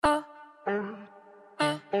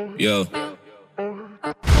Yo,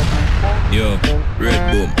 Red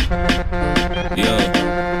Boom. Yo,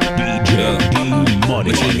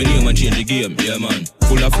 me change my name and change the game, yeah man.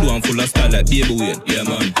 Full of flow and full of style like Baby Wayne, yeah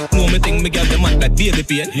man. Know me think me got the mat like Baby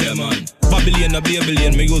Pain, yeah man. Babylon a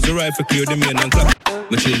Babylon, me use the rifle clear the main and clap.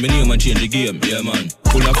 Me change my name and change the game, yeah man.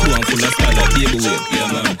 Full of flow and full of style like Baby Wayne, yeah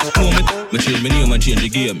man. Know me change my name and change the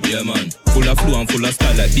game, yeah man. Full of flow and full of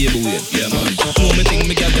style like Baby Wayne, yeah man. Know me think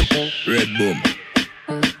me got the Red Boom.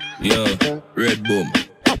 Yo, Red Boom.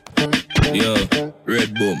 Yo,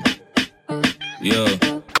 Red Boom. Yo.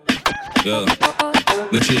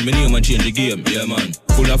 Me change my name and change the game, yeah man.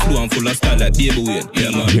 Full of flow and full of style like Baby Wayne,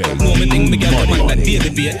 yeah man. Know me think me got the mic like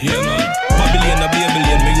Baby Pain, yeah man. Babylon a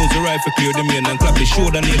Babylon, me use the rifle clear the main and clap the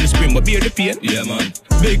shoulder near the spring, but bear the pain, yeah man.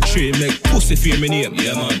 Big tree make pussy fear me name,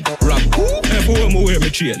 yeah man. Rap who? Everywhere me wear me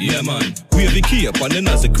chain, yeah man. Wave the cape and then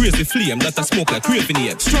as a crazy flame that a smoke like craving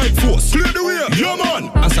name. Strike force, clear the way, yeah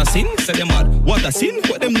man. Assassin, say them mad. What a sin?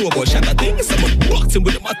 What them know about shatter things? Someone boxing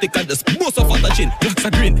with the matic and just bust off at the chin. Blacks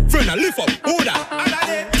are green, friend I lift up, order.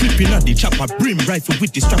 Flipping at the chopper, brim rifle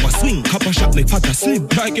with the strapper swing. Copper shot make fatter slim.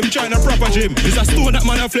 Like him trying to proper gym. Is a stone that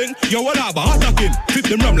man a fling? Yo, what up, attack him. Flip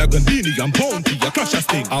them ram like a beanie and bounty, a clash a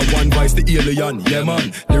sting. I one vice the alien, yeah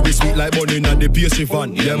man. Lyrics sweet like bunny and the pastry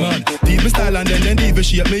van, yeah man. Deep style and then even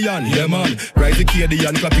shape me on, yeah man. Rise the KD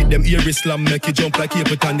and clap it them ear slam. Make it jump like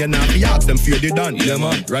Capitan, then now he ask them fear they done, yeah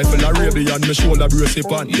man. Rifle Arabian, me shoulder brace it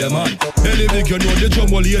on, yeah man. Any big you know the drum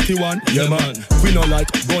will 81, yeah man. We know like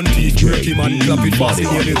gun teeth, jerky man. Clap it fast,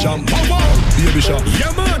 hear the jam. Baby shot,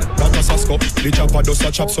 yeah man. That a sask up. The chopper does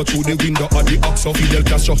a chop so through the window of the oxo. Fidel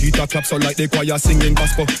Castro hit a clap so like the choir singing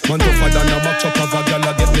gospel. Man tougher than a back chop of a gal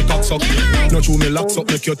a get me cocks up. Not true me locks up,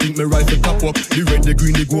 make you think me rifle top up. The red, the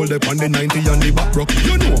green, the gold up and the 90 and the back rock.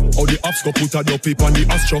 You know how the ops go put a dope on the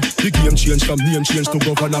astro. The game change from name change to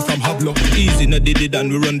governor from Hablo. Easy no did it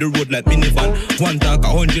and we run the road like minivan. One talk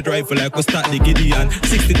 100 rifle like we start the Gideon.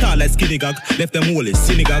 60 tall like skinny gag, left them holy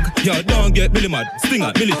synagogue. Yo, don't get Billy mad,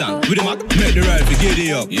 stinger, militant. With the Mac, make the rifle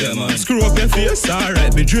giddy up, yeah man. Screw up your face,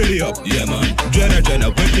 alright, be drilly up, yeah man. Jenna,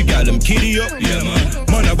 when the gal them kiddy up, yeah man.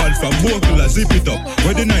 Man a ball from Bogle, zip it up.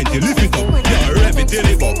 When the 90, lift it up, yo, rev it till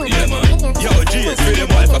it up, yeah man. Yo, GS, feel them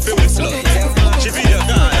wife, I feel with slow. She feel your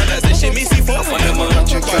gun, and I say she miss it for yeah man.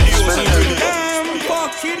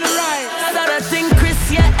 Fucking right. That thing Chris,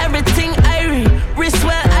 yeah, everything irie. Wrist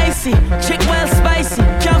well icy, chick well spicy.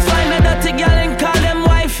 Can't find a dirty gal and call them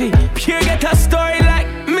wifey. Pure get a story like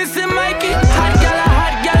Missy Mikey. Hot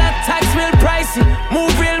gala, tax real pricey.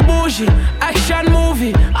 Move real bougie, action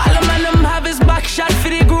movie. All the man them have his back shot for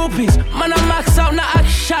the groupies. Man I max out, not act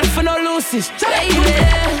shot for no loosies. Baby,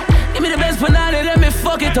 give me the best banana, let me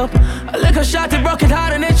fuck it up. I lick her shot, it broke it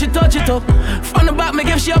hard and then she touch it up. From the back, me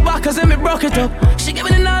give she a back, cause then me broke it up. She give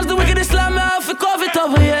me the knives, the wicked slam me out for cover it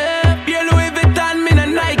up, yeah. Yeah, Louis Vuitton, me no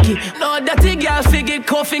Nike. No, dirty girl, figure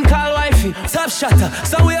coughing, call wifey. Top shatter,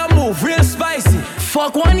 so we a move, real spicy.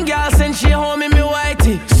 Fuck one girl, send she home in me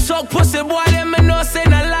whitey. Suck pussy boy, them me no say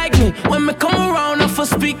not like me. When me come around, I for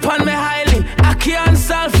speak pon me highly. I can't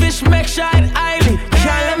selfish, make sure it highly.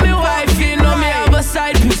 Can't let me wifey, know me have a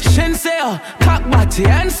side piece. Shin say cock body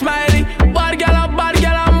and smiley. Bad girl,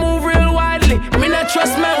 I move real widely. Me not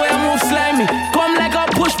trust my way, I move slimy. Come like a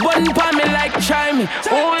push button pon me like try me.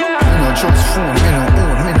 Oh yeah. Me no trust phone, me no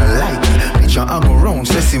own, me no like it. Picture I go round,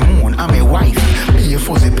 say Simone, I'm a wife. Me a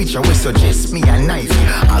fuzzy picture, we suggest me a knife.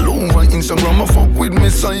 All over Instagram, I fuck with me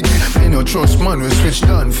psyche. Me no trust man, we switch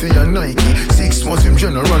down for your Nike. 6 months him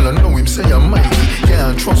general, I know him say I'm Mikey.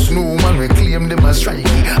 Can't trust no man, we claim them as strikey.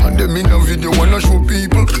 And them in a video wanna show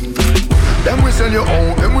people. Them we sell your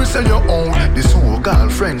own, them we sell your own. The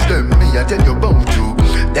so-called friends, them me I tell you about you.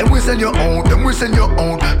 Then we sell your own, then we sell your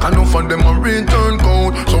own. Can't offer them a return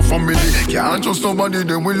code. So family, can't trust nobody,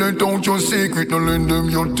 then we let out your secret. Don't lend them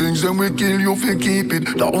your things, then we kill you if you keep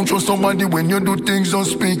it. Don't trust somebody when you do things, don't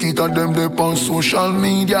speak it. And them they on social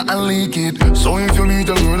media and leak it. So if you meet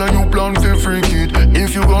a girl and you plan to freak it,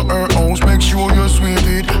 if you got her house, make sure you sweep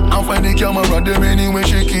it. And find the camera, them anyway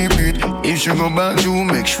she keep it. If she go back you,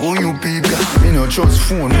 make sure you peep it. Me no trust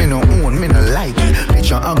phone, me no own, me no like it.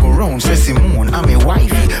 Picture I go round, say Simone, I'm a wife.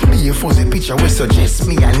 Me a fuzzy picture, we suggest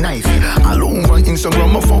me a knife. All over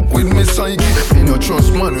Instagram, I fuck with me psyche. Me no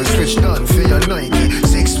trust man, we switch down for your Nike.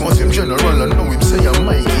 6 months him general, I know him say I'm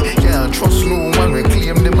Mikey. Can't trust no man, we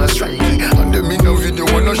claim them as strikey. And them in a video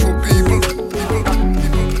wanna show people.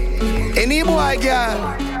 Any boy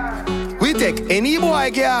girl, we take any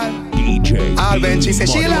boy girl. DJ All when she say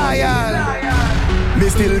she loyal, me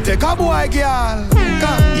still take a boy girl.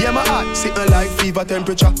 Yeah, my heart sitting like fever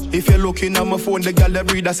temperature. If you're looking at my phone, the girl that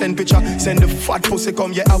breed a send picture. Send the fat pussy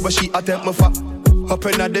come, yeah, how she attempt me for. Up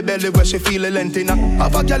inna the belly where she feel a length inna.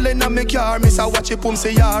 Have a girl inna me car, miss a watch it pum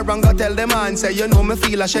see ya. And go tell the man say you know me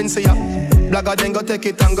feel a shensi ya. Blagger then go take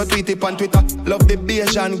it and go tweet it on Twitter. Love the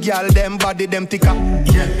Bayesian girl, them body them thicker.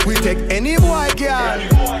 Yeah. We take any boy girl.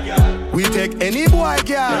 We take any boy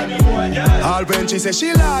girl. All when she say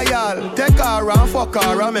she loyal, take her and fuck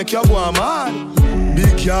her and make you go a man.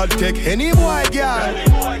 Big girl take any boy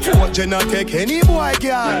girl. Fort Jenna take any boy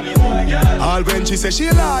girl. All when she say she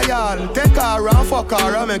loyal, take her and fuck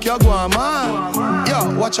her and make you go a man.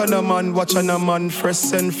 Yo, watch on a man, fresh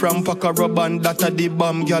send from Pacaraban. That a the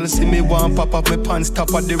bomb, girl see me one pop up my pants,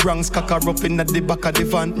 top of the ranks, cock her up in the back of the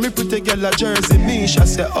van. Me pretty girl a Jersey, me she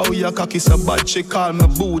say, oh your cocky so bad. She call me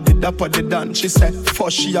booty, dap of the dan. She say,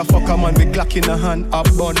 fuck she a fuck a man with Glock in her hand. A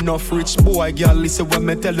bun enough rich boy, girl listen when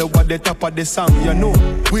me tell her what the top of the song, you know.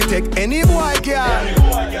 We take any boy girl.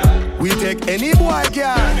 We take any boy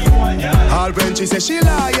girl. All when she say she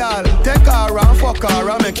loyal, take her and fuck her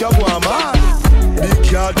and make you go a man.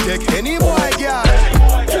 Big girl take any boy girl.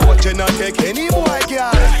 Fort Jenna take any boy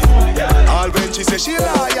girl. All when she say she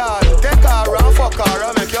loyal, take her and fuck her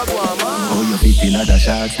and make you go a man. Oh, you fit in other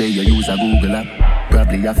shots, there you use a Google app.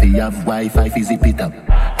 Probably have to have Wi-Fi, zip it up.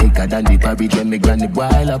 Take her down the porridge when me granny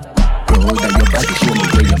boil up. Proud of your body, show me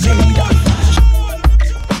where you made up.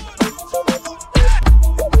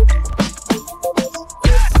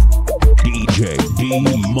 DJ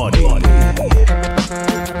D-Money. Oh,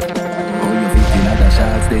 you fit in other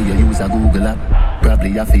shots, there you use a Google app.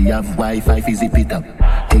 Probably have to have Wi-Fi, zip it up.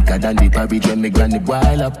 Take her down the porridge when me granny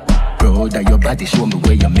boil up. Proud of your body, show me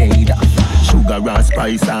where you made up. Sugar and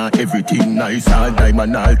spice and everything nice. All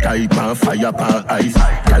diamond, all type and fire and ice.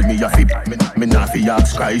 Tell me you fi, me not fi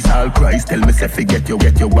ask Christ. All Christ, tell me say fi get you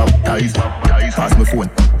baptized. Pass me phone,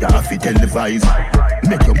 you have fi televise.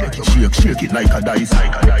 Make you shake it like a dice. To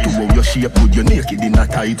how you shape, put you naked in a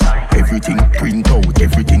tight. Everything print out,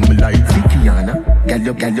 everything me like. Vickiana,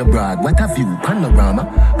 girl you brag, what a view, panorama.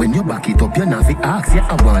 When you back it up, you not fi ask, yeah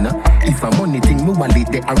I wanna. If I'm money thing, me wallet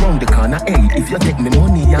there around the corner. Hey, if you take me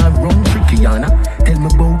money, you run trickyana. Tell me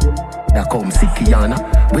about that come sickyana.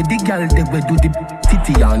 Where the girl they will do the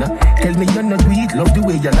titiana. Tell me you not do it, love the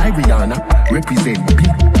way you like Rihanna. Represent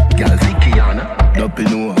big girl sickyana. Don't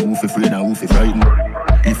know who fi afraid and who fi frightened.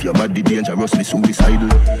 If your body dangerous, me suicidal.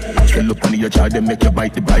 Swell up on your child, then make you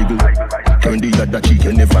bite the Bible. Turn the other cheek,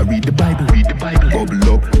 you never read the Bible.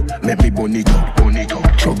 Bubble up, make me bun it up.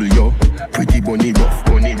 Trouble you, pretty bunny rough.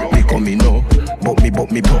 Me coming now, but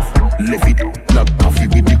me puff. Left it, knock coffee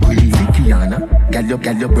with the queen. Vickiana,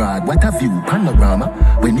 girl you brag, what a view, panorama.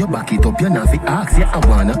 When you back it up, you not fi ask, yeah I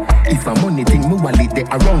wanna. If I'm money thing, me wallet there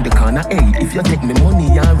around the corner. Hey, if you take me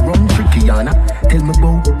money, you run trickyana. Tell me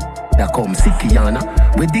about that come sickyana.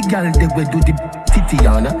 Where the girl they will do the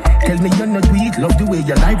titiana. Tell me you not do it, love the way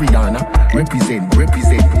you like Rihanna. Represent.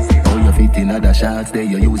 Oh, you fit in other shots, there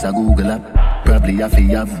you use a Google app. Probably have to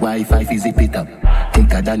have Wi-Fi, zip it up.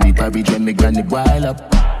 Take her down the porridge when me granny boil up.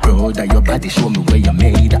 Proud of your body, show me where you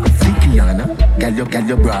made up. Vickiana, girl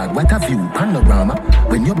you brag, what a view, panorama.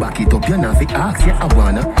 When you back it up, you not fi ask, yeah I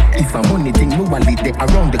wanna. If I'm money thing, me wallet there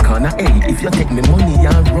around the corner. Hey, if you take me money, you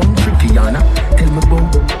run trickyana. Tell me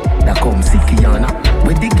about that come sickyana.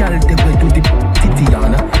 Where the girl they will do the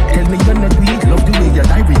titiana. Tell me you not do it, love the way you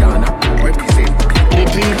like Rihanna. Represent. The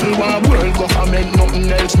people want world government, nothing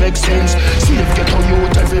else makes sense. Save ghetto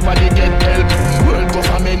youth, everybody get help. World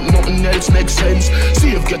government, nothing else makes sense.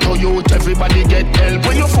 Save ghetto youth, everybody get help.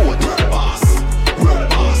 When you vote, world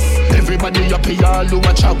boss. Everybody up here, all who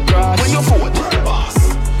a chop grass. When you vote,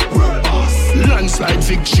 world boss. Landslide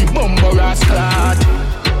victory, bumper ass clad.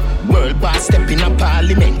 World boss step in a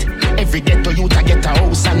parliament. Every ghetto youth a get a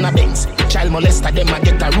house and a Benz. Child molester them a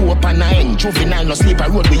get a rope and a end. Juvenile no sleep a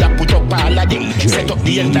road we a put up all of them. Set up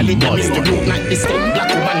the elderly them is the root not the stem. Black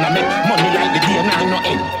woman a make money like the day now no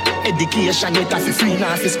end. Education get a fi free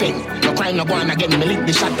now fi spend. No crime no go on again, me lick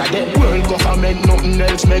the shot of them. World government nothing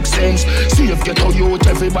else makes sense. Save ghetto youth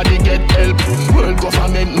everybody get help. World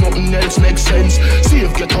government nothing else makes sense.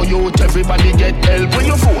 Save ghetto youth everybody get help. When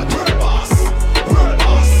you vote, world boss.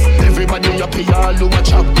 Everybody up here, all who a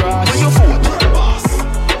chop grass. When you vote,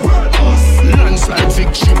 world boss. Landslide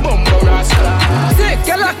victory, bumper ass class. Sick,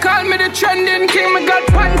 y'all call me the trending king. Me got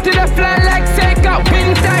pan to the fly like Sega.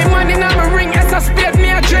 Pin time money now me ring. As I spade me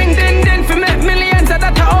a drink. Din for make millions of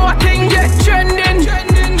that our thing. Yeah,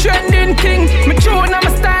 trending king. Me tune on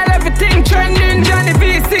my style, everything trending. Johnny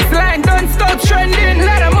V6 line, don't stop trending.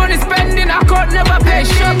 Lot of money spending, I could never pay.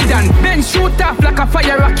 Shotgun, then shoot off like a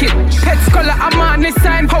fire rocket. Head scholar, I'm on this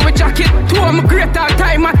time, how we jacket. Two of my great all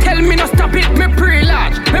time, I tell me no stop it. Me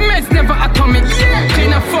pre-large, me meds never atomic. Yeah,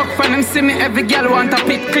 clean a fuck when them see me, every girl want a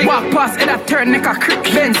pick click. Walk past it, I turn neck a crick.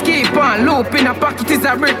 Benz keep on loop in a pocket is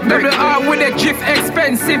a brick. Double R with a drift,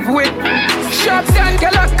 expensive with. Shop down,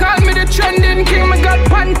 girl I call me the trending king. Me got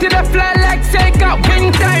panty that fly like say got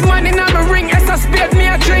wing time. Man in a ring, as I spade me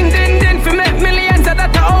a drink. Din for make millions of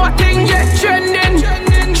that our thing. Yeah, trending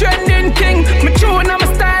king. Me tune on my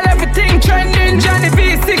style, everything trending. Johnny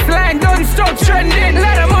V6 line, don't stop trending.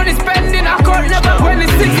 Lot of money spending, I can't never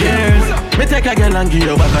 26 years. Me take a girl and give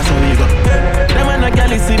you back, so we go. Them and a girl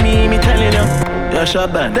see me telling you. Yo,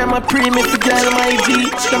 shut bad. Them a pre me for girl my G.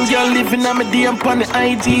 Them girl living on me DM on the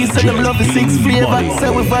IG. Say them love the 6 flavor, say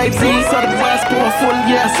we vibe Z. So the boss powerful,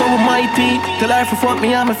 yeah, so we mighty. Tell her if you fuck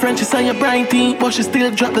me, I'm a French, she say you're brighty. But she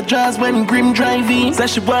still drop the jaws when grim driving. Say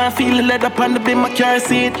she wanna feel the leather on the bin, my car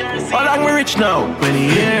seat. How long we rich now? 20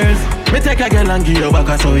 years. Me take a girl and give you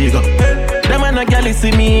back, so we go. Them and a girl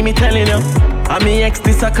see me telling you. And me ex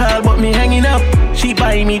this a call, but me hanging up. She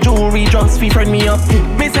buy me jewelry, drugs, fee friend me up.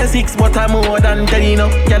 Me say 6, but I'm more than 10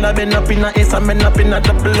 enough. Girl I been up in a S, I been up in a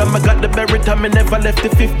double. And I got the berry time, me never left the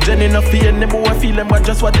 5th gen enough. For any more feel them, but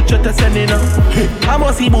just what the church is sending up. I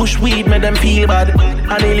must see bush weed, make them feel bad.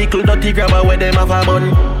 And a little dirty grabber where them have a bun.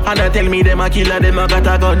 And I tell me them a killer, them a got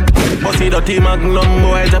a gun. But see dirty magnum,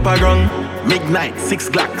 boy, jump a ground. Midnight, 6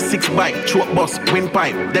 Glock, 6 bike, choke bus,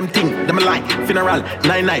 windpipe, them thing, them a lie, funeral,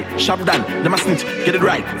 9 shop done, them a snitch, get it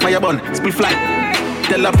right, fire bun, split flight.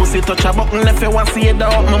 Tell a pussy touch a button if you want see it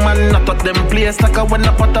out. My man not touch them place like a when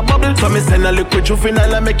I put a bubble. So me send a liquid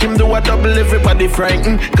juvenile and make him do a double. Everybody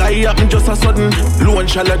frightened, guy happen just a sudden. Low and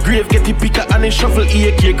shallow grave, get the picker and he shuffle.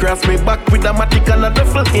 AK cross me back with a matic and a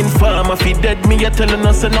duffel. Informer fi dead, me a telling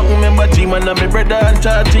us and nothing. Remember G-man and me brother and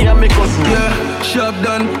Chargy and me cousin. Yeah, sharp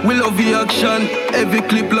done, we love the action. Every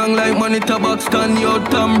clip long like money tabac stand. Yo,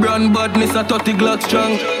 Tom Brand badness a 30 Glock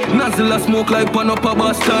strong. Nozzle a smoke like pan up a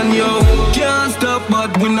Boston. Yo, can't stop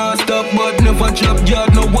but we not stop but never drop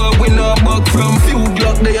yard. No war we not back from. Few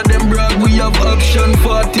Glock they are them brag. We have action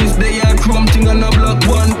 40s. They are chrome thing and a black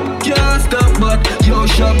one. Can't stop but yo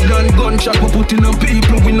sharp done. Gunshot we putting on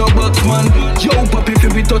people. We no box man. Yo papi fi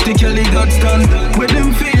be 30 Kelly got stand. Where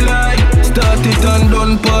them feel like start it and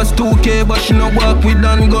done past 2K. But she no walk with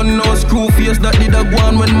gun no screw face. That did a go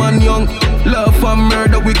on when man young. Laugh and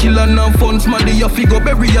murder we kill and no funds. Man they a figure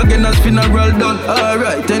bury again as funeral done.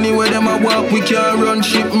 Alright anyway them a walk we can't run.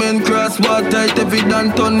 Shipment cross water heavy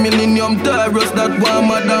than ton. Millennium Taurus that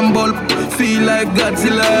warmer than bulb. Feel like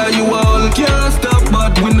Godzilla you all. Can't stop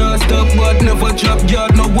but we not stop but never drop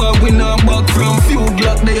yard. No war we not back from. Few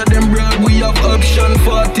Glock they are them brand. We have option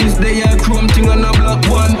 40s. They are chrome thing and a black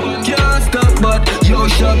one. Can't stop but yo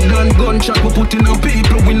shotgun gunshot we putting on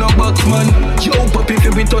people. We no box man. Yo papi fi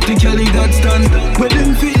be 30 Kelly got stand. Where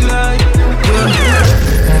them feel like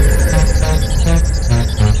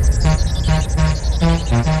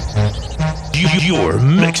You're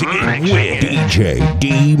mixing it with DJ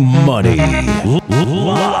D Money. Live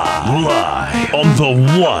on the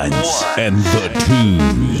ones and the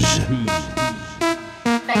twos.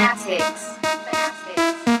 Fanatics.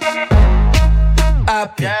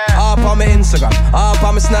 Happy, up on my Instagram, up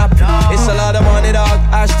on my Snap. It's a lot of money, dog.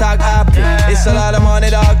 Hashtag happy. It's a lot of money,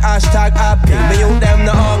 dog. Hashtag happy. Me you them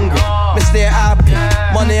no hungry. Me stay happy.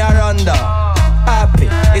 Money I run down. Happy.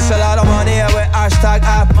 It's a lot of money here with hashtag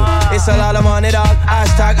happy. It's a lot of money, dog.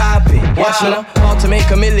 Hashtag happy. Watch now, how to make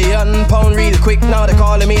 £1 million real quick. Now they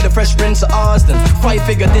calling me the Fresh Prince of Austin.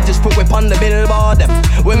 5-figure digits put whip on the billboard them.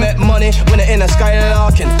 We make money when they're in a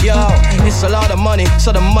skylarking. Yo, it's a lot of money,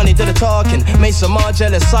 so the money do the talking. Make some more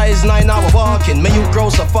jealous, size 9 hour walking. Me you grow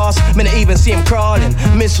so fast, me not even see him crawling.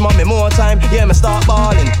 Miss mommy more time, yeah me start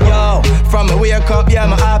balling. Yo, from me wake up, yeah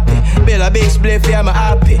me happy. Bill a big spliff, yeah me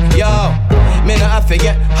happy. Yo, me not have to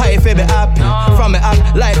get high if I be happy. From me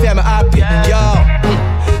act life, yeah me happy.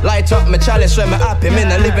 Yo, light up my chalice when me happy. Me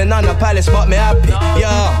not living on a palace, but me happy. Yo,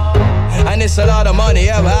 and it's a lot of money,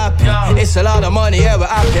 yeah we happy. It's a lot of money, yeah we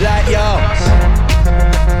happy. Like yo,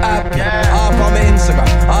 happy. Up on my Instagram,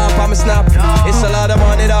 up on my Snap. It's a lot of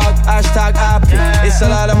money, dog. Hashtag happy. It's a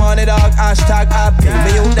lot of money, dog. Hashtag happy.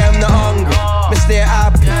 Me you them no hungry. Me stay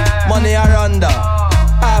happy. Money I run down.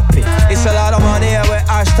 Happy. It's a lot of money here with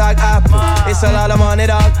hashtag happy. It's a lot of money,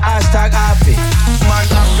 dog. Hashtag happy. Man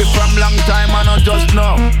happy from long time, I not just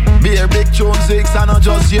know. Be a big tune 6, I not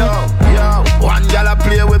just yo. One gal I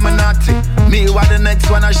play with me naughty. Me what the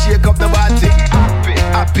next one I shake up the body.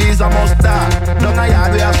 Happy is a must die. Don't I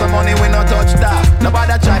yard we have some money, we not touch that.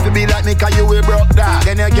 Nobody try to be like me, cause you will broke that.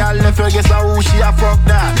 Then your gal left her guess who she a fuck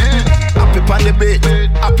that. Happy on the beat,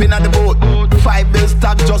 happy on the boat. 5 bills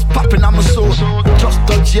tag just popping on my soul. Just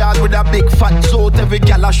touch yard with a big fat suit. Every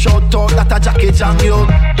gal a shout out that a jacket and you.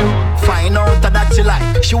 find out that she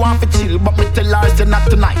like. She want to chill, but me tell her say not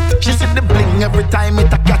tonight. She see the bling every time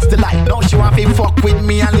it a catch the light. Now she want to fuck with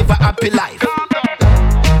me and live a happy life.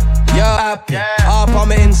 Yo, happy. Up on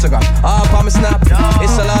my Instagram, up on my Snap.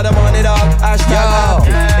 It's a lot of money, dog. Hashtag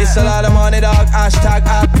happy. It's a lot of money, dog. Hashtag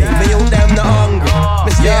happy. Me you them the hungry.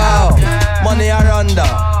 Me stay out. Money I run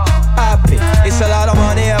down. Happy. It's a lot of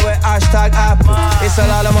money here with hashtag happy. It's a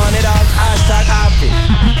lot of money, dog. Hashtag happy.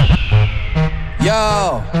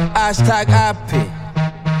 Yo, hashtag happy.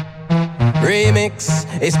 Remix.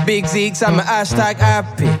 It's Big Zeeks. I'm a hashtag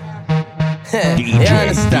happy. You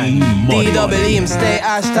understand? D-double-E, stay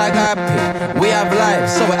hashtag happy. We have life,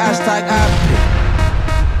 so we hashtag happy.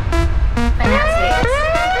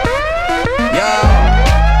 Yo,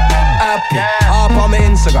 happy. Up on my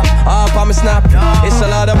Instagram, up on my Snap. It's a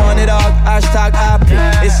lot of money, dog. Hashtag happy.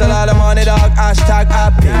 It's a lot of money, dog. Hashtag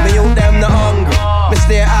happy. Me you them the hungry. Me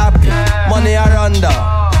stay happy. Money I run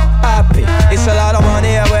down. Happy. It's a lot of money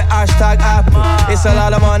here with hashtag happy. It's a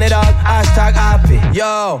lot of money, dog. Hashtag happy.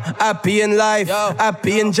 Yo, happy in life,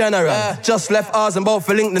 happy in general. Just left ours and both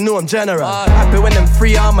for link the new I'm general. Happy when them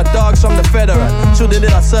free all my dogs from the federal. Truly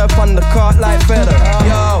did I surf on the cart like Federer.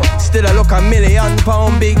 Yo, still I look £1 million.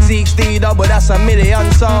 Big Zeeks D-double, that's $1 million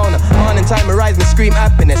sound. Morning time I rise, me scream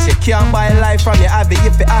happiness. You can't buy life from your have it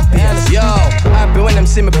if you're happy. Yo, happy when them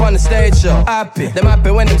see me on the stage show. Happy, them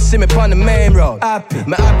happy when them see me on the main road. Happy,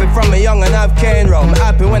 me happy from a young and have cane road. Me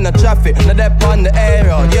happy when the traffic, not that on the air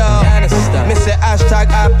road. Yo, me say hashtag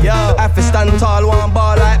happy. Yo, happy stand tall, one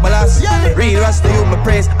ball like Balas. Real Rasta, you my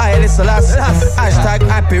praise, I listen last. Hashtag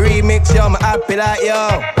happy remix, yo, me happy like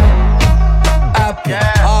yo. Happy,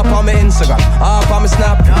 up on my Instagram, up on my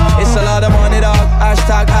Snap. It's a lot of money, dog.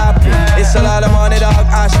 Hashtag happy. It's a lot of money, dog.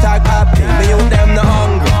 Hashtag happy. Me you them the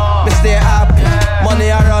hungry. Me stay happy.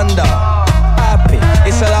 Money I run down. Happy.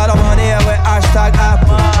 It's a lot of money here with hashtag happy.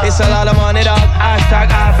 It's a lot of money, dog. Hashtag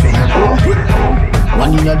happy.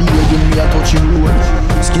 One in a day, give me a touching road.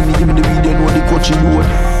 Skinny, give me the video, know the coaching road.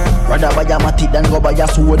 Rather buy a matic than go buy a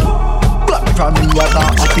sword. Black from me, I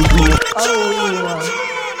got happy growth.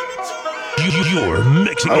 You're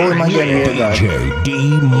mixing it with DJ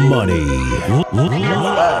D-Money.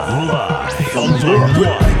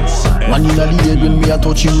 One in a day, give me a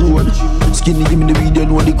touching road. Skinny, give me the video,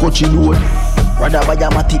 know the coaching road. Rather buy a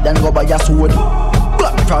matic than go buy a sword.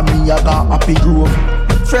 Black from me, I got happy growth.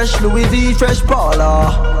 Fresh Louis V, fresh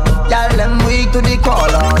Paula. Y'all them weak to the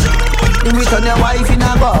collar. You will turn your wife in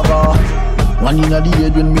a baba. One in a day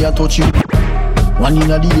when me a touch you. One in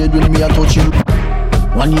a day when me a touch you.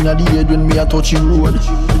 One in a day when me a touch you road.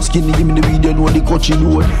 Skinny give me the video, know the coaching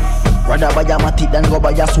road. Rather buy a matic than go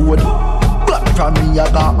buy a sword. Black from me I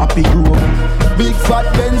got happy growth. Big fat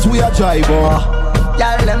Benz we a driver.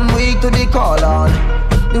 Y'all them weak to the collar.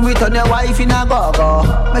 You will turn your wife in a go-go.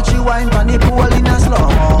 Make you wine pan the pool in a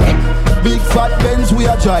slow-mo. Big fat Benz we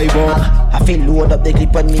a driver. I feel load up the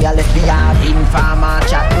clip when me a left me hard. Informer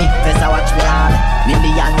chat me, first I watch me hard.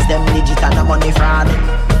 Millions them legit and the money fraud.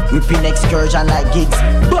 Whipping excursion like gigs,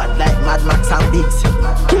 blood like Mad Max and Biggs.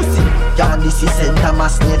 Pussy, y'all this is St.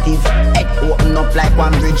 Thomas native. Head open up like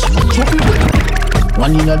one bridge.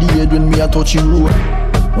 One in a the head when me a touch you road.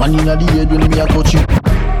 One in a the head when me a touch you.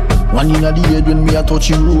 One in a the head when me a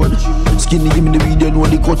touching road. Skinny give me the video, know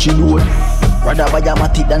the coaching road. Rather buy a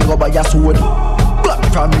matic than go buy a sword. Black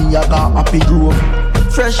from me I got happy growth.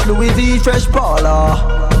 Fresh Louis V, fresh Paula.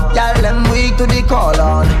 Y'all them weak to the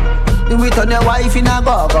collar. You will turn your wife in a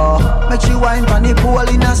go-go. Make you wine pan the pool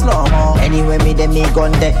in a slow-mo. Anyway me dem me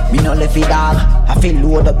gun there, me no left it dog. I feel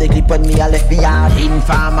load up the clip when me a left me hard.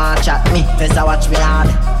 Informer chat me, first I watch me hard.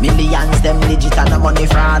 Millions them legit and the money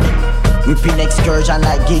fraud. Whipping excursion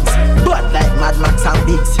like gigs, blood like Mad Max and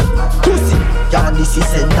Biggs. Pussy, y'all this is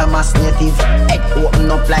St. Thomas native. Head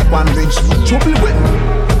open up like one bridge. Trouble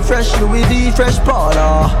with fresh Louis V, fresh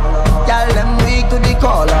Paula. Y'all them weak to the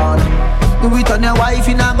collar. You will turn your wife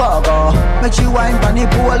in a go-go. Make you wine pan the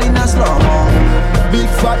pool in a slow-mo. Big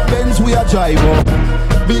fat Benz we a driver.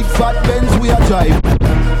 Big fat Benz we a driver.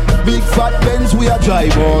 Big fat Benz we a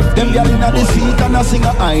drive out. Them gyal inna the seat and a sing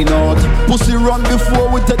a high note. Pussy run before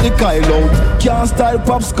we take the Kyle out. Can't style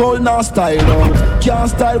pop skull, nah style out. Can't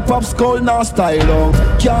style pop skull, nah style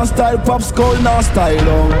out. Can't style pop skull, nah style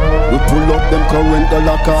out. We pull up them current the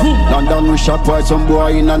lock off. London we shot by some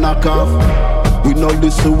boy in a knock off. We know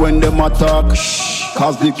listen when them attack.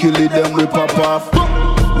 Cause they kill it them we pop off.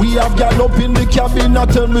 We have gal up in the cabin, I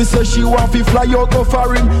tell me say she want fi fly out go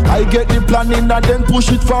foreign. I get the planning and then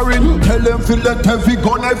push it foreign. Tell them fi let heavy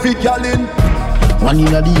gun, heavy gal in. One in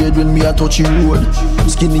a the head when me a touching road.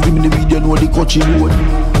 Skinny give me the video, know the coaching road.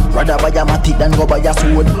 Rather buy a matic than go buy a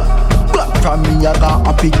sword. Black from me, I got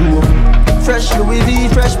happy grow. Fresh Louis V,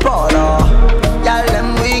 fresh Paula. Y'all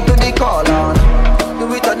them weak to the call on.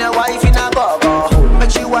 Do it on your wife in a go-go. Make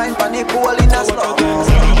she wine pan the pool in a slow.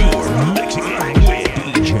 You're mixing with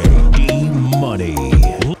DJ D Money.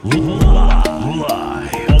 Live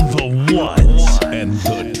on the ones and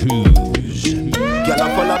the twos. Girl,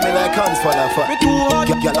 I follow me like hands for the fat.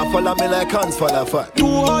 Girl, I follow me like hands for the fat.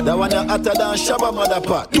 That one you hotter than Shabba mother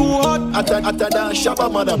pot. Hotter than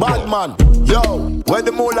Shabba mother. Bad man, yo, where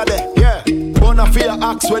the moolah there? Yeah. Bonafide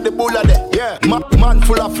axe where the bulla there. Yeah. Man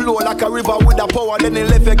full of flow like a river with a power. Then he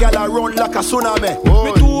left a girl a run like a tsunami.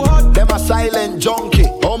 Oh. Them a silent junkie,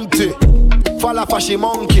 humpty. Fall fashy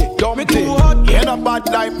monkey, dumpty. Ain't a bad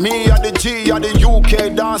like me or the G or the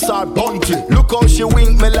UK dancer bunty. Look how she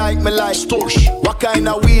wink me like Stush. What kind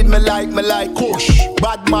of weed me like Kush.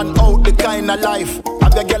 Bad man out the kind of life.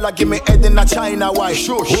 Have your girl give me head in a China white.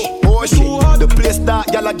 Shush. Oh shit, the place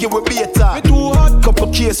that girl give we beta.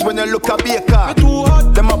 Couple case when you look a baker.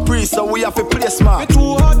 Them a priest so we have to play smart.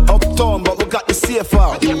 Uptown but we got the safe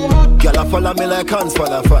out. Girl follow me like hands for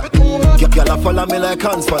the fat. Girl follow me like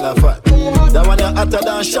hands for the fat. That one you hotter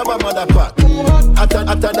than Shabba mother pot.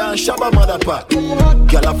 Hotter than Shabba mother pot.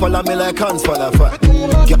 Girl follow me like hands for the fat.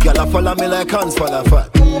 Girl follow me like hands for the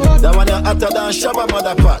fat. That one you hotter than Shabba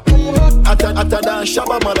mother pot. Hotter than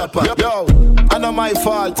Shabba mother pot. Yo, I know my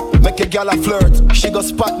fault. Make a girl a flirt. She go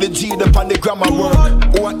spot the G up on the grammar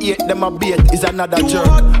work. Or 8 them a bait is another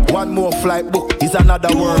jerk. One more flight book is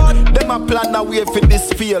another work. Them a plan a way for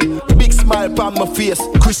this field. Big smile on my face,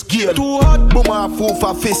 Chris Gale. Boom a fool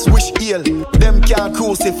for fist, wish ill. Them can't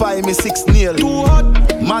crucify me 6 nail.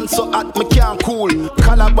 Man so hot me can't cool.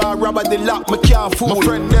 Calabar rubber the lock me can't fool. My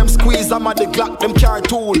friend them squeeze I'm at the Glock them car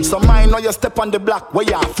tool. So mine know you step on the block where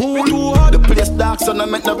ya fool. The place dark so no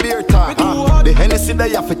make no beer talk. The Hennessy they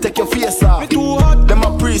have to take your face off. Them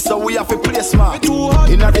a priest so we have to play smart.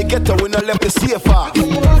 Inna the ghetto we no left the safe off.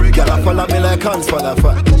 Girl follow me like hands for the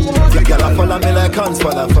fat. Girl follow me like hands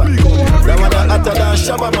for the fat. That one hotter than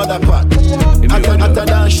Shabba mother pot. Hotter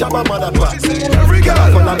than Shabba mother pot.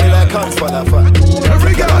 Girl follow me like hands for the fat.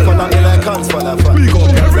 Girl follow me like hands for the fat.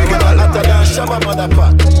 That one hotter than Shabba mother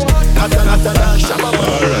pot. Hotter than Shabba mother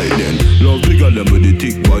pot. Alright then, love the girl them with the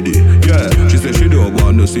thick body. Yeah, she say she don't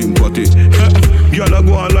want no sympathy. Girl a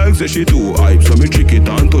go on like say she too hype, so me trick it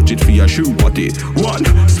and touch it for your shoe party. One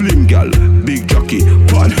slim girl, big jockey.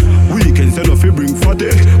 One weekend sell off you bring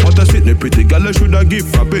fatty. What a sitting pretty girl I shoulda give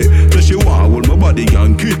frappe. So she want hold my body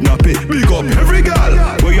and kidnap it. Big up every girl,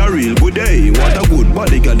 where you real good day. What a good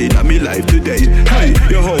body girl in me life today. Hey,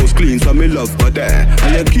 your house clean so me love for there.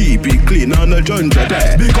 And you keep it clean and a junja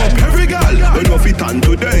there. Big up every girl, when you fit on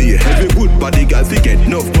today. Every good body girl fi get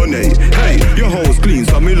enough money. Hey, your house clean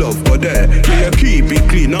so me love for there. Yeah, you keep it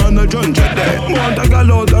clean and a junja there. Want a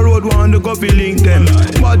girl out the road want to go fi link them.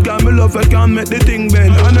 Bad girl me love I can make the thing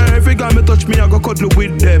bend. And every girl me touch me I go cuddle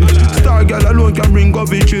with them. Star girl alone can bring up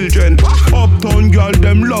the children. Uptown girl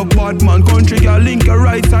them love bad man. Country girl link a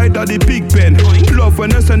right side of the big pen. Love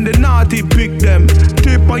when you send the naughty pick them.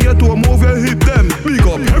 Tip on your toe move your hip them. Big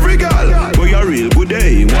up every girl, where you real good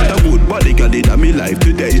day. Want a good body girl in me life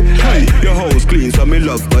today. Hey, your house clean so me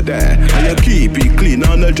love for there. And you keep it clean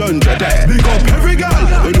and a junja there. Big up every girl,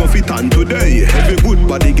 when you fit on today. Every good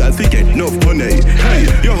body girl fi get enough money. Hey,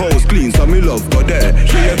 your house clean so me love for there.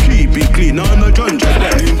 Yeah, you keep it clean and a junja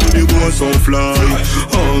there. You go so fly.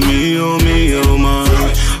 Oh me, oh my.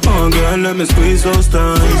 Oh girl, let me squeeze those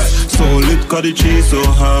thighs. So lit, cause the cheese so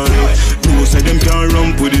high. You say them can't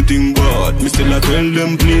run with the thing, but me still I tell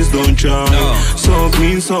them please don't try. So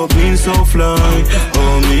clean, so fly.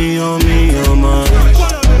 Oh me, oh my.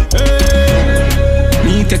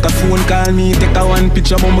 Me take a phone call, me take a one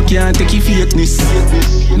picture, but me can't take your fakeness.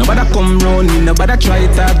 Nobody come round me, nobody try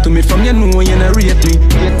talk to me. From you know you not rate me.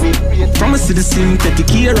 From a citizen, take a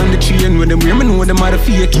care on the train. When them hear me know them are the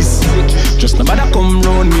fakies. Just nobody come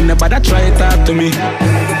round me, nobody try talk to me.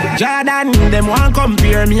 Jordan, them want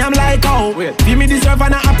compare me, I'm like oh. Give me deserve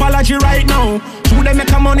an apology right now. True them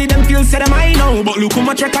make a money, them feel say them I know. But look how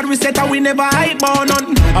much record we set and we never hype bout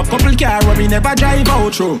none. A couple car where we never drive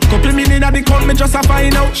out through. Couple million at the count, me just a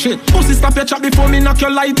find out shit. Pussy stop your chat before me knock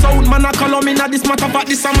your lights out. Man a call on me, not this matter but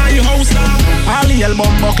this a my house now. All the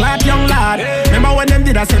album buck like young lad. Remember when them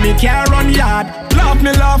did I say me care run yard. Laugh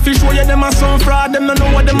me laugh, fish show you them a some fraud. Them no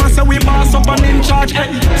know what them a say we boss up and in charge.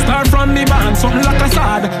 Hey, start from me band, something like a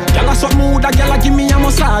sad. Gyal a suck mood, a gyal a give me a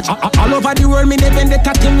massage. All over the world me they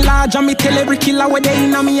vendetta team large. And me tell every killer where they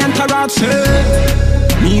in a me entourage.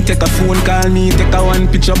 Hey, Me take a phone call, me take a one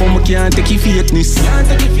picture, but me can't take your fakeness.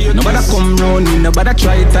 Nobody come round me, nobody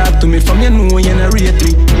try talk to me. From you know you not rate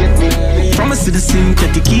me. From a see the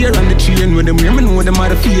synthetic here on the train where them hear me know them are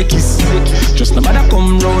the fakies. Just nobody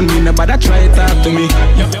come round me, nobody try talk to me.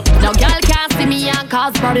 Now girl can't see me and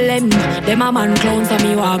cause problem. Them a man clowns so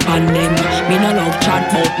me walk on them. Me no love chat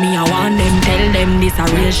but me I want them. Tell them this a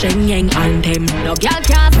real Shenyeng anthem. Now girl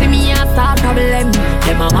can't see me and start problem.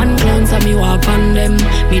 Them a man clowns so me walk on them.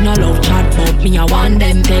 Me no love chat but me I want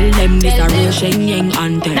them. Tell them this a real Shenyeng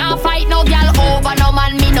anthem. Now fight no girl over no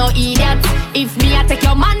man, me no idiot. If me a take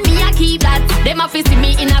your man, me a keep that. Them a fi see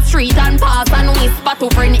me in a street and pass and whisper to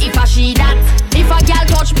friend if a she that. If a girl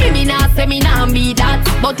touch me, me nah say me nah be that.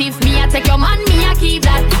 But if me a take your man, me a keep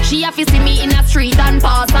that. She a fi see me in a street and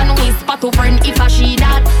pass and whisper to friend if a she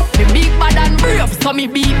that. Me big bad and brave, so me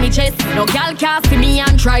beat me chest. No girl can't see me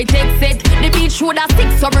and try take set. The bitch woulda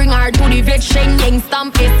stick, so bring her to the vet. Shenyeng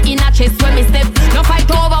stamp is in a chest when me step. No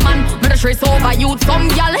fight over man, me the stress over youth. Some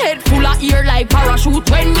girl head full of ear like parachute.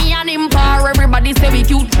 When me and him par, everybody say we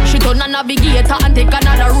cute. She turn a navigator and take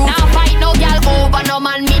another route. Now fight no girl over no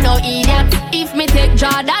man, me no idiot. If me take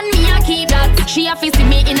Jordan, me a keep that. She a fi see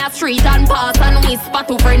me in a street and pass and whisper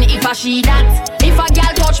to friend if a she that. If a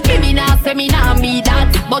girl touch me, me nah say me nah be that.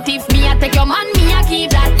 But if me a take your man, me a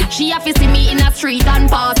keep that. She a fi see me in a street and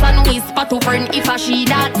pass and whisper to friend if a she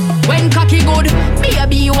that. When cocky good,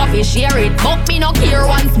 baby you a fi share it. But me no care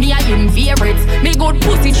once me a him favorite. Me good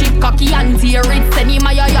pussy chip cocky and tear it. Send him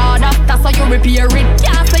a your yard after so you repair it.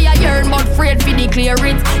 Can't say you yearn but afraid fi declare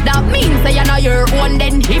it. That means say you know your own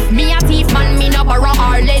then. If me a thief man, me no borrow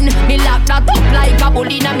Harlan. Me lock that up like a bull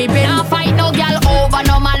inna me bed. Nah fight no girl over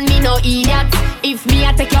no man, me no idiot. If me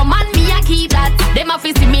a take your man, me a keep that. Them a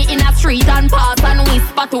fi see me in a street and pass and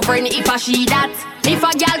whisper to friend if a she that. If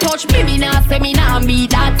a girl touch me, me nah say me nah be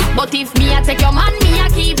that. But if me a take your man, me a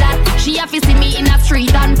keep that. She a fi see me in a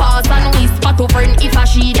street and pass and whisper to friend if a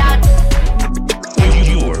she that.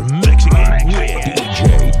 You're mixing it with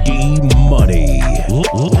DJ D Money. Live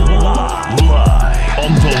on the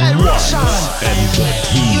ones and the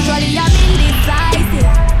twos. Usually I'm indecisive,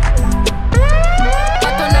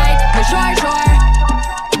 but tonight me sure.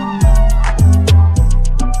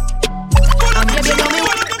 I'm baby know me.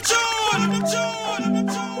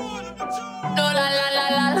 No la la la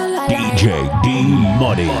la la. DJ D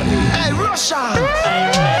Money. Hey, Russian.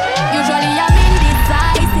 Usually I'm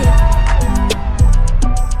indecisive,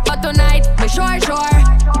 but tonight me sure.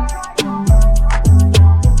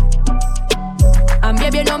 And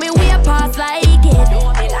baby know me way past like it.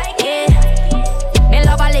 Me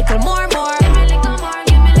love a little more.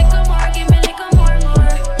 Give me little more.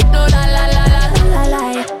 No la la la la la.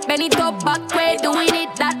 Bend it up back way, doing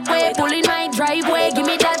it that way. Pulling my driveway, give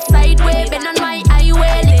me that side way. Bend on my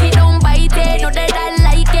highway, lick it don't bite it. Know that I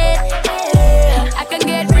like it. I can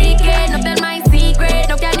get freaky, nothing my secret.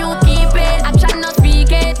 No can you keep it? Action not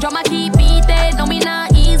speak it. Drama keep beating. No me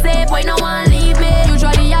not easy, boy no one leave me.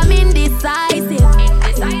 Usually I'm indecisive,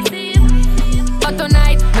 but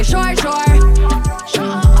tonight me sure.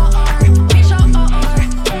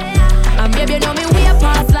 And baby know me way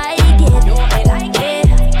past like it.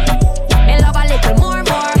 Me love a little more.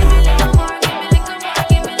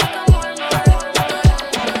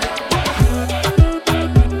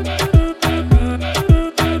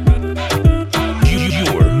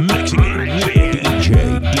 You're mixing it with DJ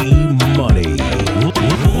D Money.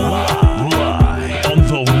 Live on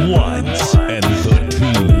the ones and the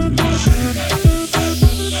twos.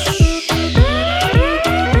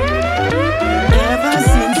 Ever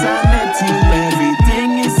since I met you,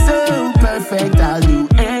 everything is so perfect. I'll do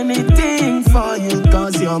anything for you,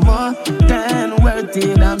 cause you're more than worth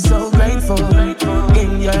it. I'm so grateful.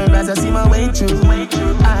 In your eyes I see my way through.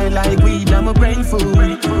 I like weed, I'm a brain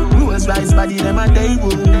food. Rules rice body, them a day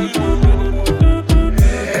woo.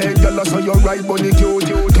 Hey girl, I saw your right body cute.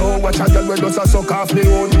 Don't watch a girl when does a suck off me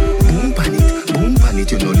own. Boom pan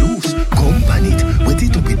it, you no lose. Come pan it, wet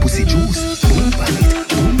it up with pussy juice. Boom pan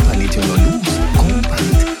it, you no lose. Come pan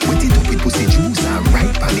it, wet it up with pussy juice.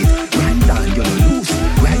 Right pan it, right down, you no lose.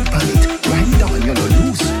 Right pan it, right down, you no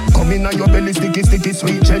lose. Come in on your belly, sticky,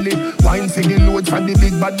 sweet jelly. Wine for the load from the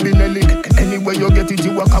big bad Benelli. Anywhere you get it,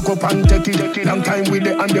 you a cock up and take it. Long time with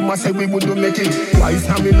it and them a say we wouldn't make it. Twice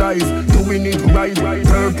now me life, doing it right.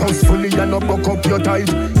 Purposefully and not buck up your ties.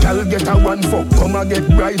 Girl get a one fuck, come and get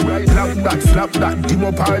right. Slap that, dim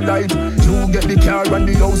up our light. You get the car and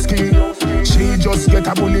the house key. She just get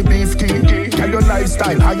a bully beef key. Tell your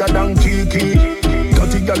lifestyle higher than Kiki.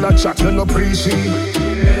 Dirty girl a chat, you no appreciate.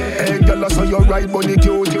 Hey girl, I saw your right body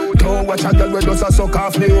cute. Don't watch a girl where does a suck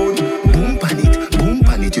off me own. Boom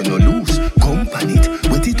pan it, you no lose. Come pan it,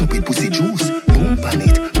 it up with pussy juice. Boom pan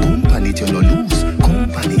it, you no lose. Come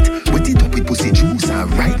pan it, wet it up with pussy juice.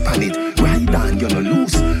 And ride pan it, ride on, you no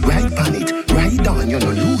lose. Ride pan it, ride on, you no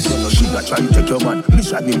lose. You no sugar try to take your man,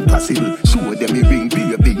 mission impossible. Show them me ring,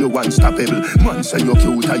 baby, you unstoppable. Man say you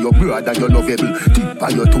cute, and your brother, you lovable. Tip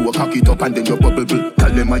on your toe, cock it up and then you bubble. Tell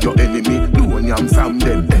them are your enemy, don't yam from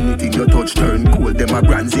them. Anything you touch turn cold, them a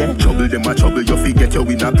brands, yeah. Trouble them a trouble, you forget you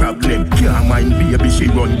in a problem. Can't mind baby, she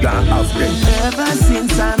run down off them. Ever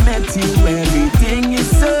since I met you, everything is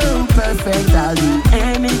so perfect. I'll do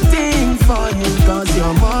anything for you, cause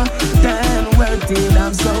you're more than worth it.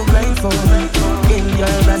 I'm so grateful. In your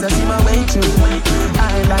eyes I see my way through.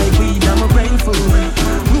 I like weed, I'm a brain fool.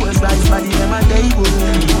 Rules rice body, them a day wood.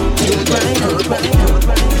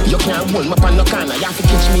 You can't hold me up on no corner. You have to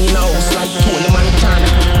catch me in a house like Tony Montana.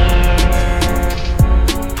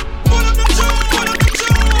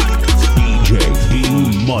 DJ D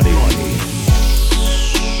Money.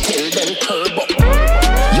 Tell them turbo.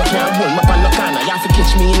 You can't hold me up on no corner. You have to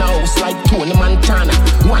catch me in a house like Tony Montana.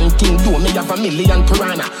 One thing do me have 1,000,000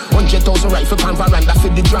 piranha. 100,000 rifle pan veranda for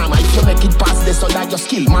the drama. If you make it past this, so that your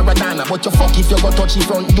skill Maradona. But you fuck if you go touch the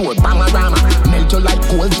front door, Bamarama. Melt you like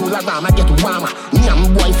cold Jularama, get warmer.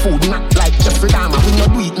 Nyam boy food not like Jeffrey Dahmer. We no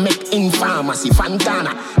do it make in pharmacy,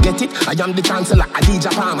 Fantana. Get it? I am the chancellor,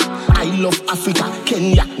 Adidja Palmer. I love Africa,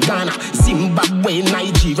 Kenya, Ghana, Zimbabwe,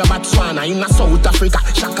 Nigeria, Botswana. In South Africa,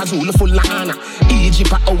 Shaka Zulu full of honor.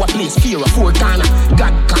 Egypt at our place, fear of four corner.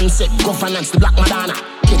 God concept, governance, the Black Madonna.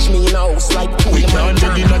 Catch me in a house like Tony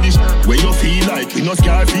Montana. Where you feel like we no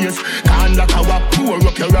scar face. Can't lock a wap, pour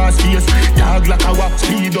up your ass face. Dog like a wap,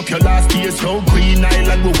 speed up your last face. So Green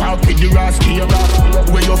Island, we walk with the ass here.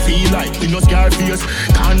 Where you feel like we no scar face.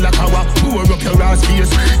 Can't lock a wap, pour up your ass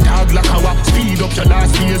face. Dog like a wap, speed up your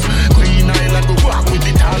last face. Green Island, we walk with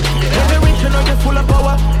the tall here. Every week you know you're full of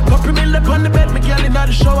power. Couple mil up on the bed, me girl in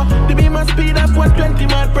the shower. The beam and speed of 120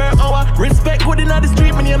 miles per hour. Respect good in the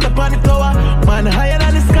street, me name the panic tower. Man higher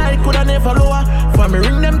than the sky, coulda never lower. For me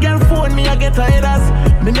ring them girl phone, me I get a headers.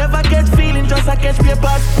 Me never get feeling, just I catch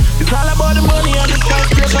papers. It's all about the money and the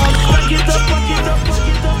skyscrapers. Pack it up, pack it up, pack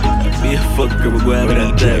it up, pack it up. Be a fucker, we're going with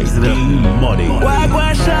that dance, Money.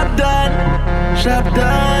 Why shop done, shop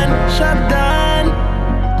done, shop done.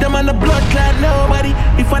 Them on the blood clot, nobody.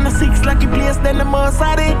 If I'm a six lucky place, then the most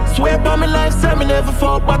had it. Swear by my life, so me never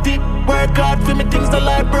fall body. Work hard for me things, the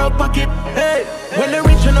life broke pocket. Hey, when they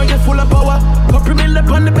reach, you know you're full of power. Couple mil up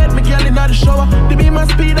on the bed, me girl in the shower. The beam and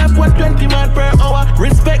speed of 120 miles per hour.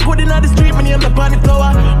 Respect good in the street, me name the panic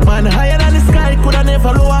tower. Man higher than the sky, coulda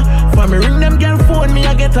never lower. For me ring them girl phone, me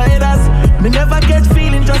I get a headers. Me never catch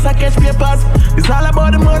feeling, just I catch papers. It's all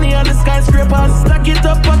about the money and the skyscrapers. Stack it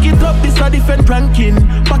up, this a different ranking.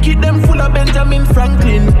 Pocket them full of Benjamin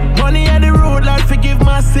Franklin. Money on the road, Lord forgive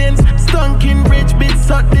my sins. Stunking rich bitch,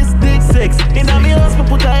 suck this dick sex. In a me house, me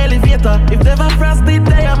put a elevator. If never frosted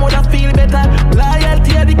day, I woulda feel better.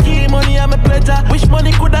 Loyalty are the key, money are my pleasure. Wish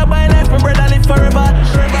money coulda buy life, my brother live forever.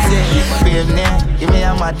 Give me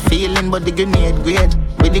a mad feeling, but the grenade great.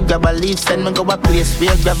 With the grab a leaf, send me go a place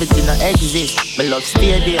where gravity no exist. My love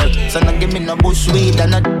stay there, so no give me no bush weed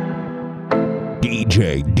and no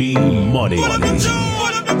DJ D Money.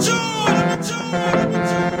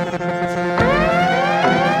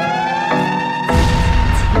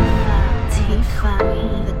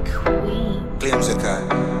 Claims a car.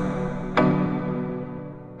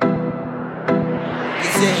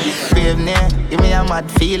 Give me a mad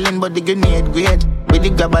feeling, but the grenade great. With the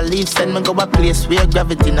grab a leaf, send me go a place where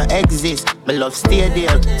gravity no exist. My love stay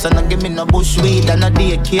there, so no give me no bush weed and no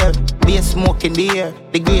daycare. Be a smoke in the air.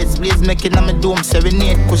 The grades blaze making on my dome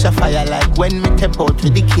serenade. Push a fire like when me tap out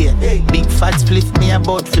with the care. Big fat split me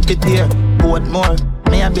about 50 pair. Boat more.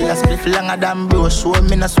 Me a bill a split longer than bro. Show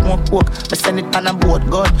me no smoke coke. Me send it on a boat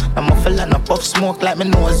gun. I'm a fella no puff smoke like me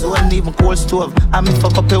nose zone. Even cold stove. I me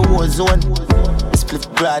fuck up a war zone. Split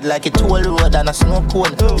broad like a toll road and a snow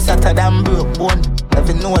cone. It's hotter than broke bone.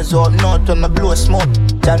 Every nose up north when me blow smoke.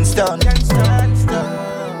 Johnstown.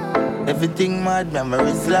 Everything mad,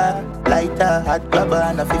 memories loud. Lighter, hot grabber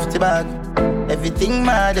and a 50 bag. Everything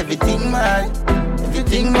mad, everything mad.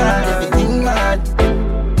 Everything mad, everything mad.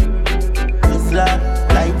 It's loud.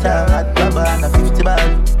 Lighter, hot grabber and a 50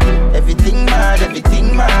 bag. Everything mad,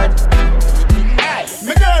 everything mad.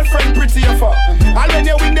 My girlfriend pretty as fuck. And when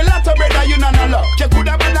you win the lotto, brother, you know no luck. You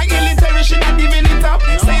coulda been a military, she not giving it up.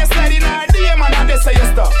 Say you slide in her DM and they say you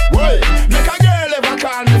stop. Well, make a girl ever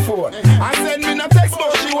call me phone and send me no text,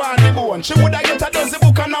 but she want the bone. She woulda get a dozen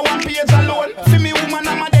book and a 1 page alone. For me woman,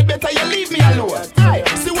 I'm a dead, better you leave me alone. Aye,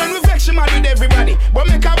 see when we vex, she mad with everybody. But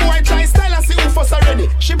make a boy try style and see who fuss already.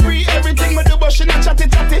 She pre everything me do, but she not chatty.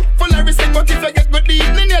 Full of respect, but if you get good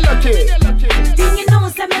evening, you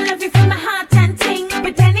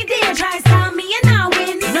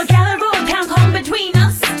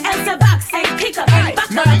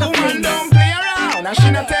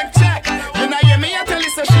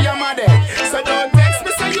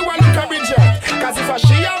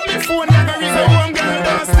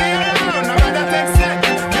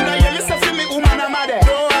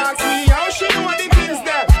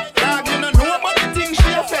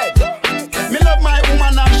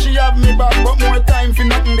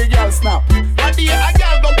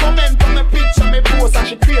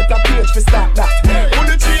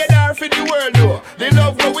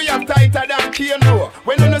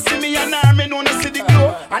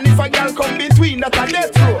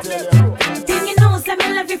death row. Thing you know, say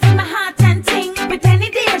me love you from my heart and ting. But any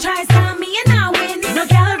day you try stop me and I win. No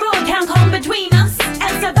girl road can come between us.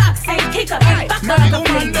 Else a backside kick up and back My up the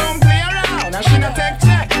woman don't play around, and she not take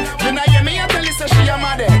check. You know hear me and tell you say she a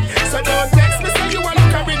mad egg. So don't text me say you want to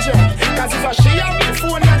come reject. Cause if she have me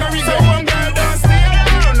phone, you go reject. So one girl don't stay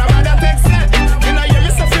around, no matter text it. You know hear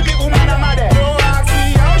me say for me woman a mad egg. Don't ask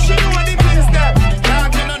me how she know what the things them. Now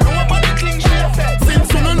you don't know about the things she affect. Since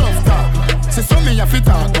you no love talk, see so me a fit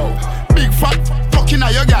talk about. Big fat fucking a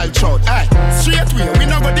your girl throat. Aye, straight way, we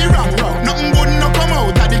no go the wrong route. Nothing good no come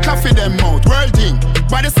out of the coffee them mouth. World thing.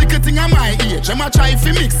 But the secret thing of my age, I'ma try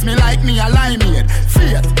fi mix me like me a limeade.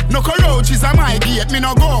 Faith, no cockroaches a my gate. Me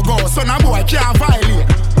no go, so no boy can't violate.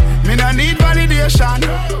 Me no need validation,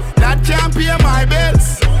 that can't pay my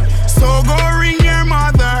bills. So go ring your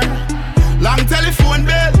mother, long telephone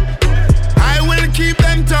bill. I will keep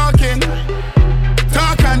them talking,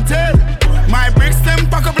 talk and tell. My bricks them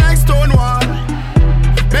pack up like stone wall.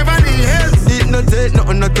 Beverly Hills. It no take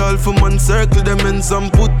nothing at all for man circle them in some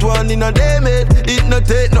put one in a day made. It no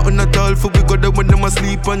take nothing at all for we go there when them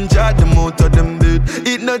asleep and jar them out of them bed.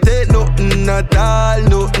 It no take nothing at all,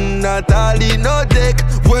 nothing at all. It no take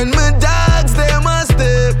when my dogs them a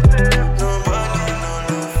step.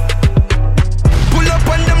 Pull up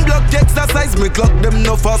on them block exercise, me clock them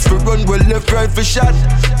no fast for run well left right for shot.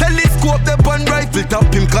 Telescope the pan rifle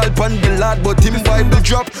top him call pan the lad but him Bible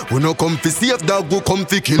drop. We no come fi save dog go come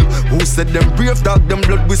fi kill. Who said them brave dog them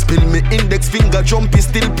blood we spill. Me index finger jumpy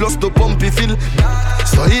still plus the pumpy fill.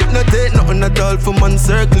 So it no take nothing at all for man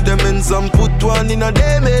circle them in some put one in a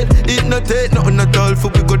day made. It no take nothing at all for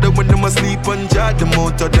we go there when them asleep and jar them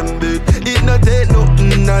out of them bed. It no take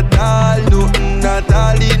nothing at all, nothing at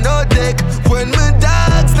all. It no take when my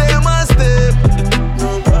dogs them a step.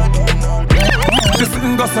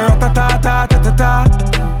 Listen, go so ta-ta-ta-ta-ta-ta.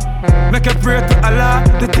 Make a prayer to Allah.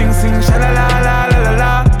 The thing sing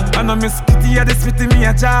sha-la-la-la-la-la-la. I know Miss Kitty a this with me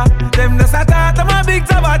a cha. Them the sata, I'm a big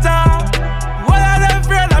tabata. Why are them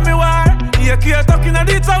afraid of me war? You can't talking at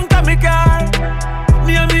the tongue to me car.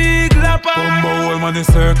 Me a big lapper. Bumbo, man, the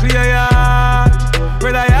circle ya yard.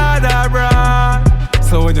 Where the yard are bra.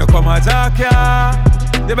 So when you come a jack ya,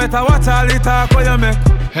 you better watch all the talk when you make.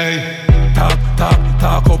 Hey, talk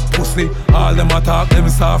up pussy. All them attack, them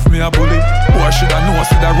soft me a bully. Boy shoulda know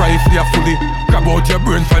see the rifle ya fully. Grab out your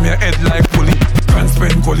brain from your head like pulley.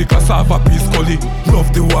 Transparent gully, cassava piece gully.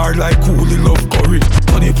 Love the war like coolie, love curry.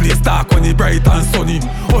 Funny place dark when it bright and sunny.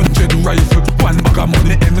 100 rifle, one bag of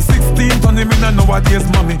money. M16 on him in a nowadays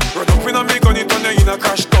mommy. Run up in a me gun, it on you in a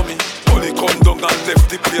crash dummy. Gully come down and left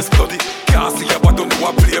the place bloody. Can't see ya but don't know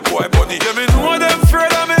a playboy bunny. Yeah me know them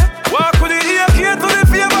afraid of me. Walk with the AK to the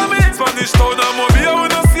favor me. Spanish town and mobile we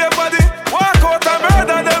no see a body. Walk out and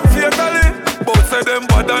murder them fatally. Both say them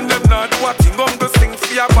bad and them not do a thing. Go sing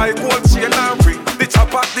for ya by gold chain and ring. The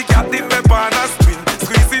chopper, the cat, the member and a spin.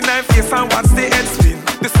 Squeezing knife face and watch the head spin.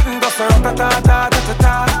 The sing goes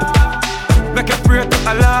ta-ta-ta-ta-ta-ta. Make a prayer to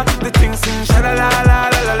Allah. The thing sing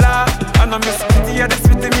sha-la-la-la-la-la-la. And I miss Kitty a this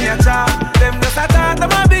with me a cha. Them the sata,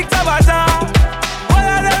 them a big tabata. Why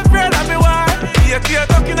are them afraid of me war? You can't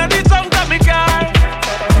talking at the tongue to me car.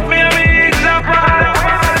 Me a big lapper.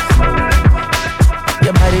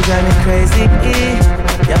 Your body drive me crazy.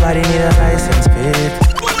 Your body need a license plate.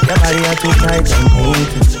 Your body are too tight and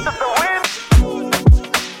neat.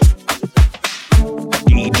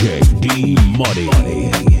 DJ D Money.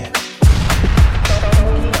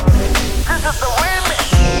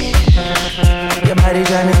 Your body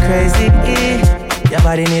drive me crazy. Your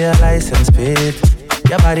body need a license plate.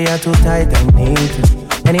 Your body are too tight and neat.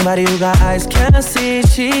 Anybody who got eyes can't see.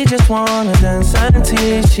 She just wanna dance and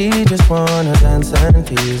tease. She just wanna dance and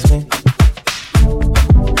tease me.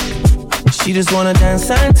 She just wanna dance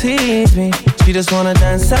and tease me. She just wanna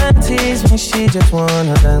dance and tease me. She just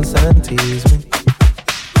wanna dance and tease me.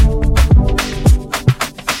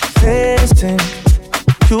 Tasting,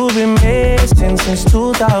 you've been wasting since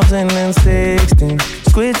 2016.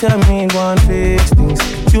 Squid tell me one fix things.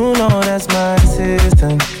 You know that's my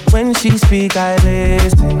assistant. When she speak, I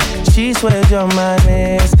listen. She swears you're my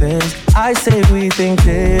mistress. I say we think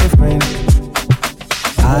different.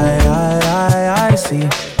 I see.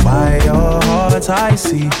 By your heart I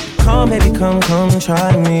see. Come baby, come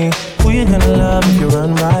try me. Who you gonna love if you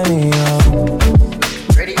run by me, oh?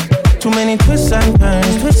 Ready? Too many twists and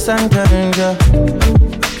turns, yeah.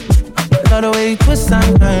 Love the way you twist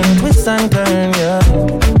and turn, yeah.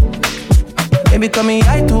 Baby, call me,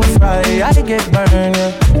 I too fry, I get burned,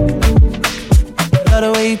 yeah. Love the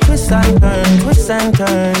way you twist and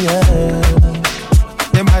turn, yeah.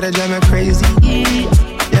 Your body drive me crazy.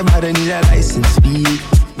 Your body need a license fee.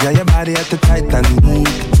 Yeah, your body at the Titan.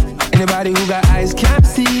 Anybody who got eyes can't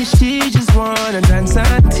see. She just wanna dance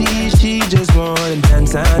and tease. She just wanna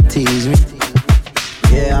dance and tease me.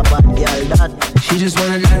 Yeah, bad girl that. She just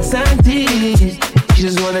wanna dance and tease. She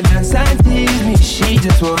just wanna dance and tease me. She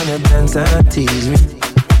just wanna dance and tease me.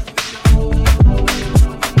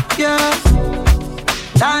 Yeah,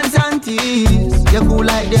 dance and tease. You cool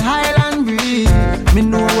like the Highland breeze. Me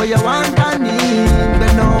know what you want and need.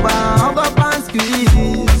 Bend over, hug up and squeeze.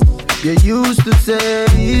 You used to say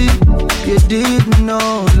you didn't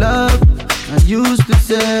know love. I used to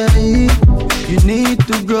say you need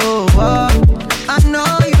to grow up. I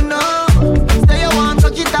know you know. Say you want to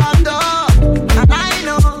touch it up though. And I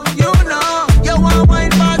know, you know. You want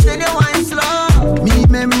wine fast and you wine slow. Me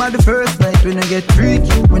remember the first night when I get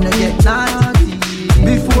freaky, when I get naughty.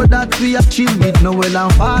 Before that we a chill with Noel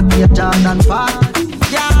and Fatty, a Jordan Fatty.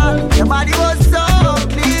 Yeah, your body was so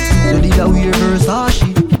clean. You did a weird Versace.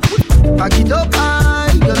 Pack it up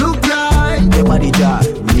high, you look right. Your body drive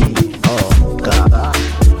me, oh God.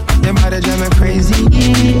 Your body drive me crazy.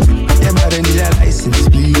 Your body need a license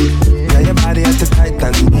plate. Yeah, your body at the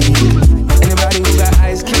Titan. Anybody who got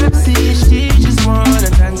eyes can't see. She just wanna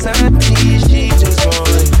dance and tease. She just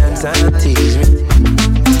wanna dance and tease me.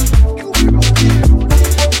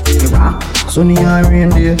 Sunny and rain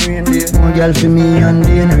day. One girl for me and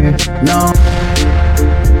dinner. No.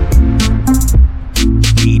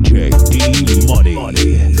 DJ D Money.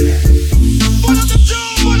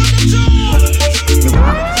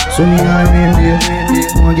 Sunny and rain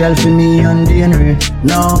day. One girl for me and dinner.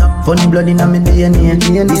 No. Funny blood in my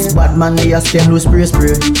DNA. This bad man they a stem loose spray.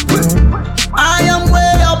 I am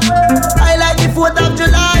way up. I like the 4th of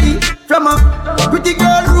July. From a pretty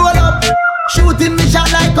girl roll up. Shooting me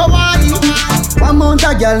shot like Hawaii. One mount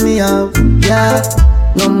a girl me have, yeah.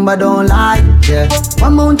 Number don't lie, yeah.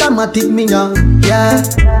 One mount a matic me have, yeah.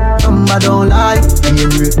 Number don't lie,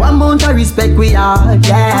 yeah. One mount a respect we have,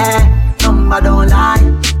 yeah. Number don't lie.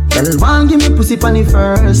 Girl one give me pussy pon the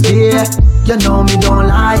first day. You know me don't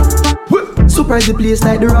lie. Surprise the place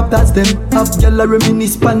like the Raptors them. Have gyal a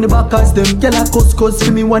reminisce pon the backers them. Gyal a cuss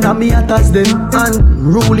for me one of me attacks them. And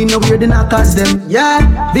rolling nowhere the knockers them.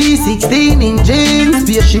 Yeah, V16 in jeans.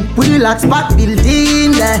 Spaceship with the lock spot built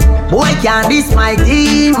in. Yeah. Boy can't diss my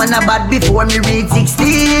team. Man a bad before me reach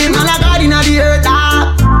 16. Man a god inna the earth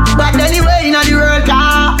but anyway inna the world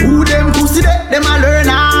who them pussy de, them a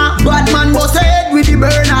learner. Bad man was head with the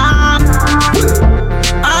burner.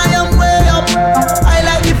 I am way up. I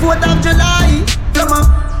like the 4th of July. From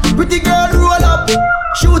a pretty girl roll up.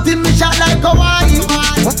 Shooting me shot like Hawaii.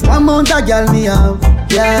 One mount a girl me have,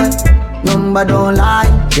 yeah. Number don't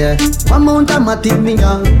lie, yeah. One mount a matic me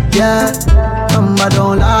have, yeah. Number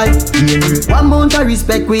don't lie, yeah. One mount a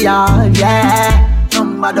respect we have, yeah.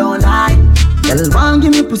 Number don't lie. Girl one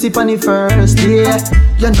give me pussy pon the first day.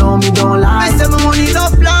 You know me don't lie. I say my money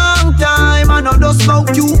enough long time. I know just now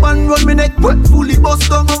Cuban run me neck wet fully bust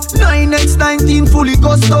down. 9x19 fully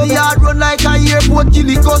custom. Yard run like a airport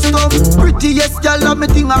chili custom. Prettiest girl have me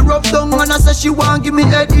thing a rub down. And I say she want give me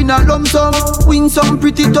head in a lump sum. Win some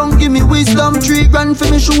pretty tongue give me wisdom. 3 grand for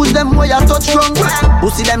me shoes them where I touch from.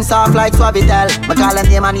 Pussy them soft like Suavitel. Me call them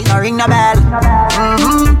name and it no ring no bell.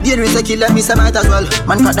 There is a killer me say might as well.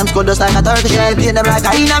 Man crack them skull just like a turkey shell. Play them like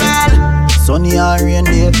a inamel. Sunny and rain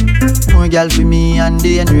day. More girl for me and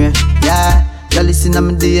DNA. Yeah, girl listen to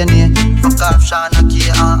me DNA. Fuck off Sean K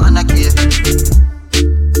and Anna K.